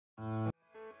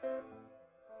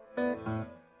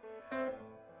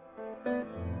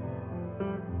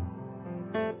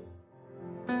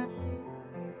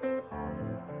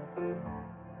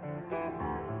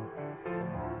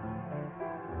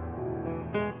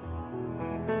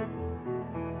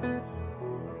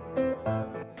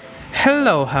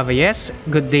Hello, Javier.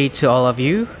 Good day to all of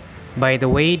you. By the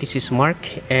way, this is Mark,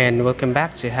 and welcome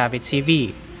back to Javi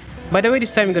TV. By the way, this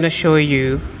time I'm gonna show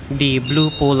you the blue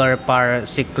polar Parrot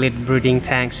Cichlid brooding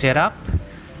tank setup.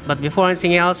 But before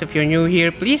anything else, if you're new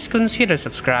here, please consider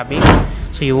subscribing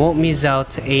so you won't miss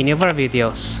out any of our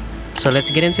videos. So let's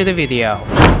get into the video.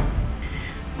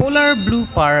 Polar blue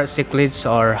parrot cichlids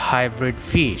are hybrid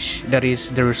fish that is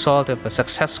the result of a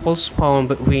successful spawn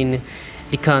between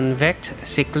the convex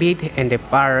cichlid and the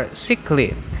parrot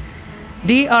cichlid.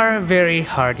 They are very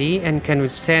hardy and can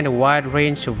withstand a wide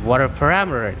range of water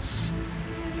parameters.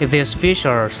 These fish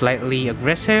are slightly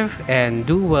aggressive and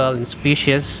do well in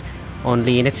species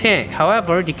only in a tank.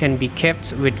 However, they can be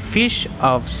kept with fish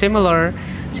of similar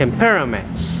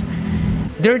temperaments.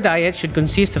 Their diet should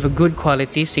consist of a good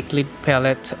quality cichlid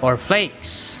pellet or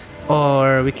flakes.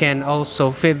 Or we can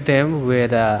also feed them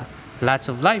with lots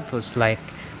of live foods like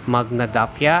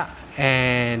Magnadapia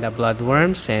and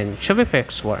bloodworms and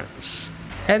chubifex worms.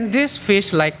 And these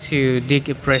fish like to dig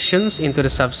impressions into the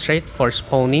substrate for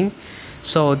spawning,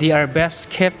 so they are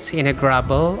best kept in a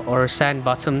gravel or sand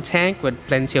bottom tank with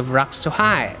plenty of rocks to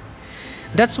hide.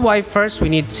 That's why first we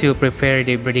need to prepare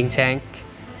the breeding tank.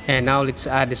 And now let's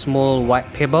add the small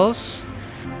white pebbles.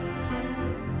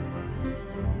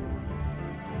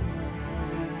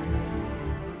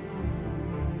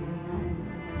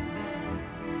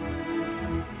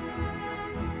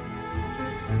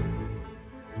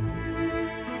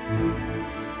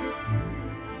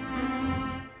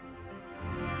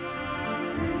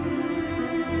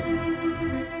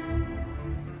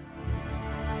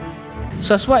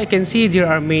 So as what you can see, there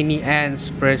are many ants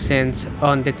present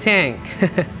on the tank.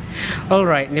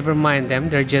 Alright, never mind them,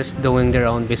 they're just doing their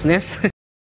own business.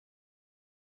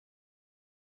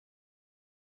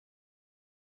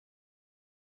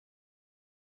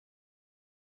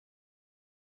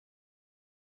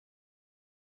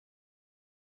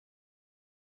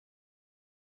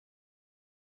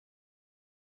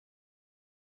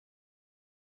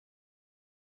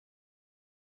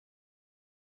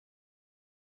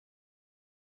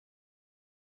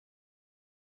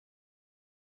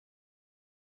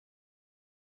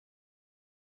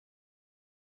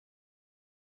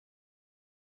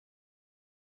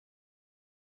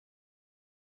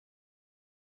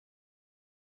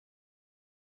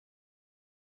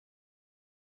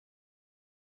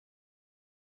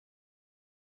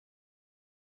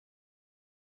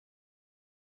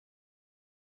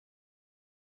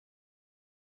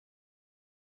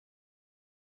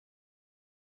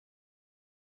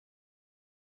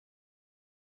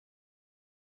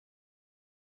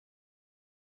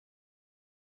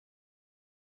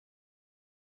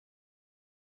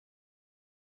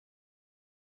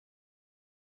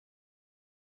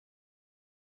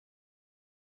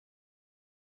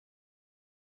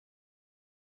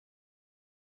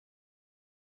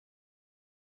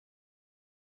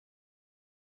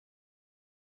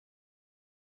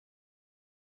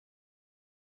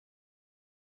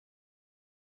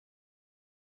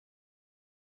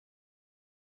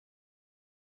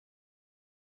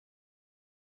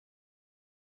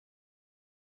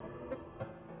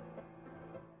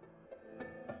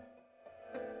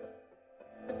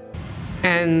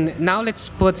 And now let's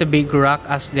put a big rock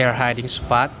as their hiding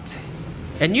spot.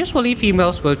 And usually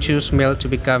females will choose male to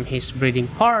become his breeding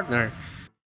partner.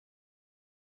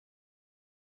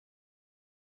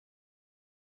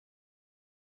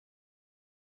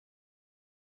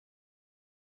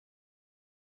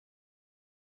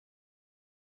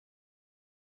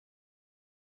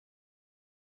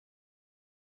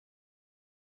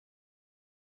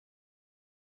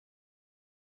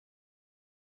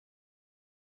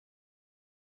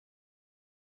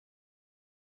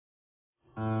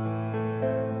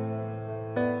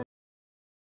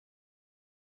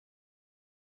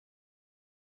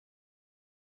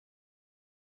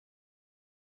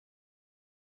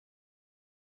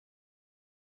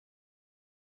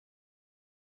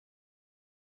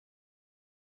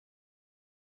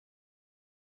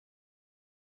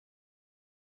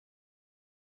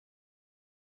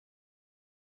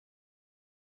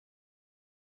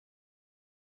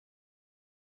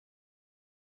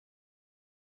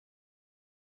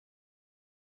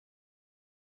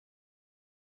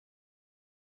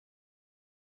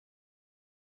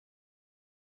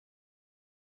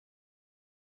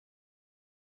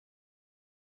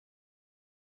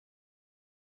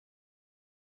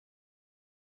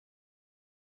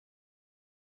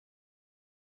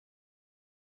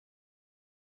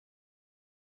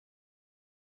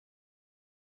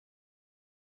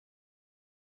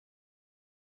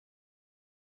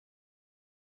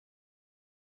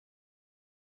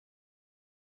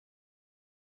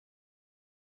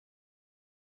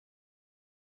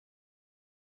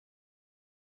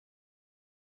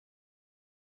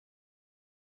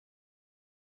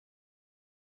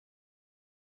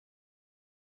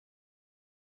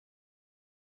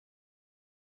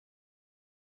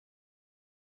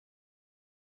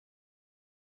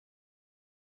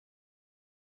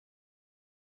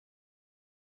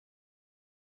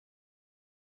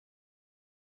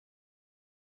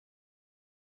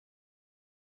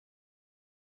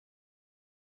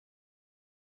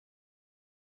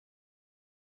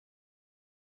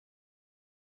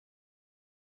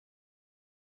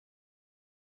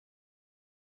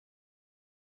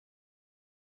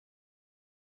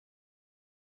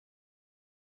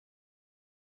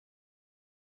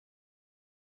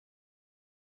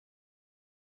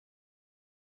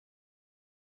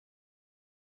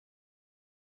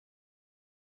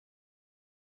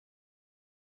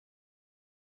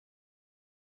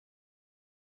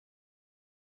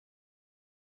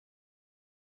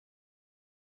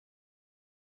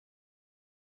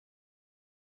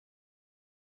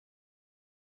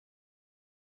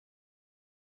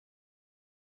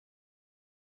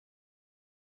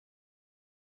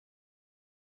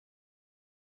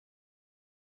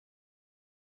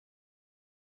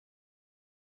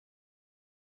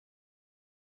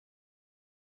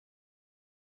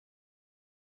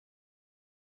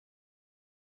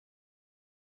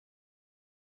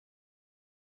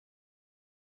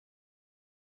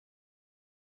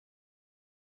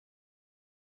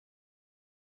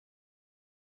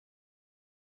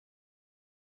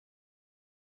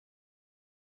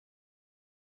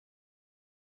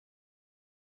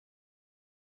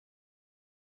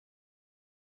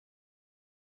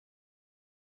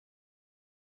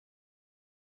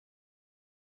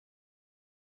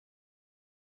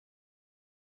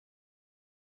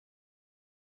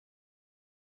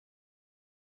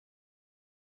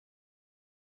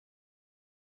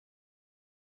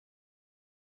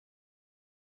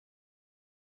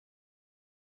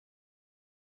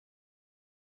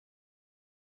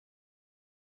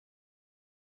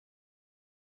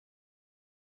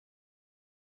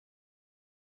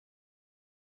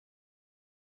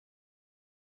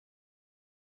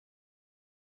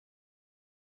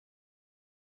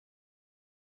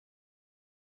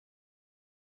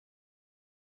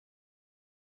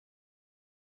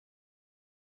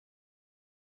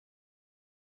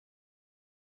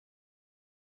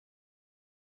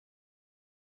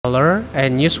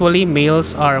 and usually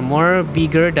males are more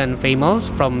bigger than females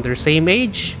from their same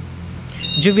age.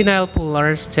 Juvenile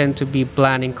poolars tend to be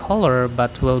bland in color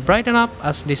but will brighten up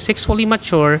as they sexually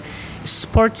mature,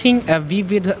 sporting a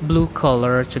vivid blue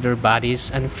color to their bodies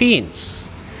and fins.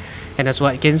 And as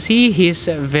what you can see, he's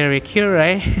very cute,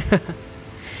 right?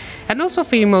 And also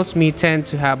females may tend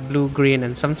to have blue, green,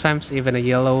 and sometimes even a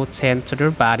yellow tint to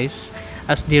their bodies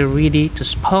as they're ready to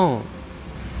spawn.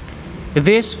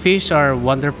 These fish are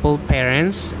wonderful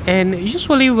parents and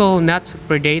usually will not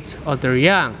predate other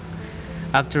young.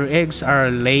 After eggs are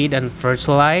laid and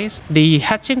fertilized, the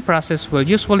hatching process will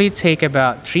usually take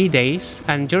about 3 days,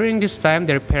 and during this time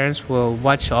their parents will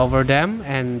watch over them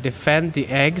and defend the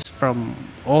eggs from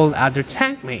all other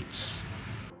tank mates.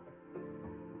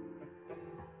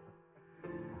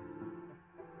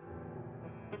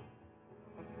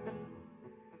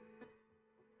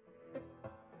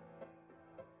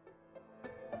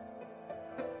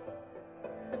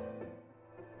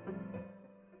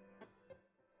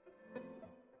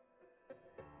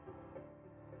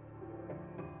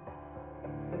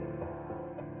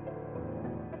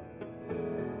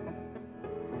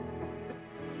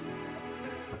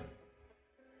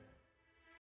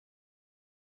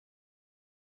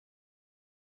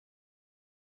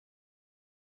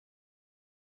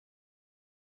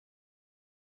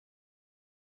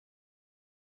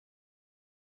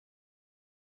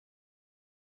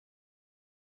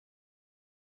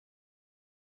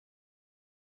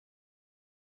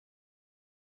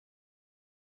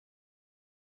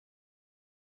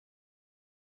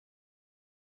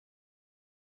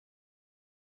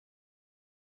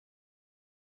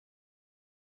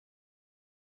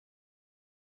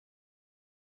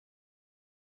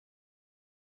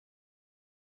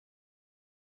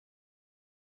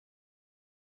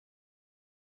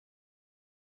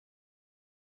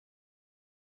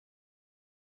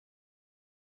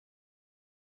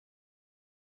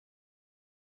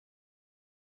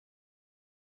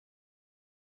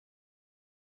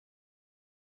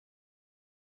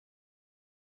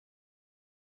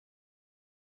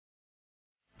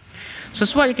 So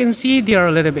as what you can see, they are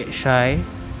a little bit shy,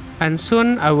 and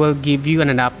soon I will give you an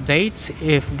update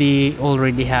if they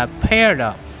already have paired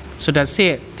up. So that's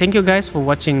it. Thank you guys for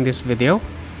watching this video.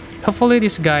 Hopefully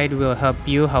this guide will help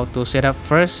you how to set up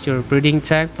first your breeding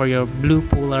tank for your blue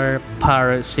polar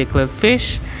parrot cichlid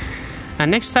fish,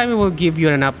 and next time I will give you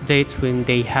an update when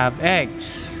they have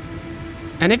eggs.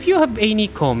 And if you have any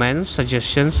comments,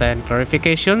 suggestions, and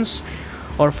clarifications,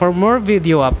 or for more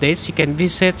video updates, you can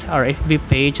visit our FB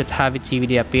page at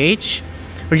havitv.ph,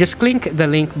 or just click the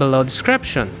link below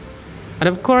description. And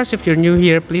of course, if you're new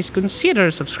here, please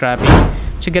consider subscribing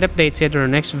to get updated on our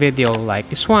next video like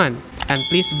this one. And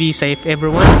please be safe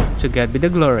everyone, to God be the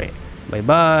glory. Bye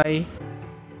bye.